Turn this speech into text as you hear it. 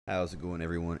How's it going,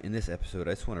 everyone? In this episode,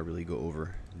 I just want to really go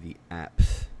over the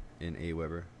apps in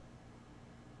Aweber.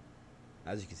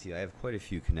 As you can see, I have quite a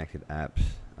few connected apps: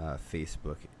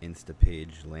 Facebook,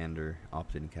 Instapage, Lander,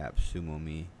 OptinCap,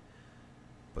 SumoMe.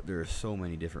 But there are so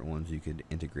many different ones you could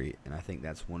integrate, and I think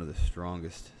that's one of the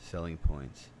strongest selling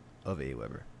points of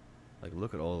Aweber. Like,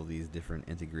 look at all of these different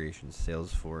integrations.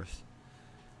 Salesforce,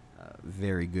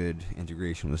 very good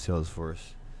integration with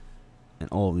Salesforce, and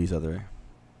all of these other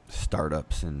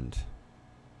startups and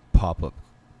pop-up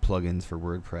plugins for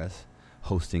WordPress,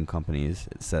 hosting companies,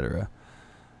 etc.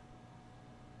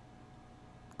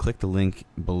 Click the link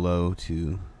below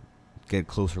to get a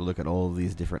closer look at all of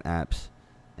these different apps,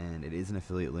 and it is an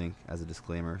affiliate link as a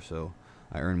disclaimer, so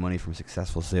I earn money from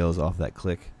successful sales off that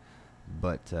click.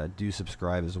 But do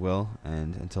subscribe as well,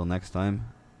 and until next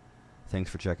time, thanks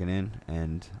for checking in,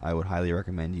 and I would highly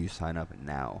recommend you sign up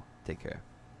now. Take care.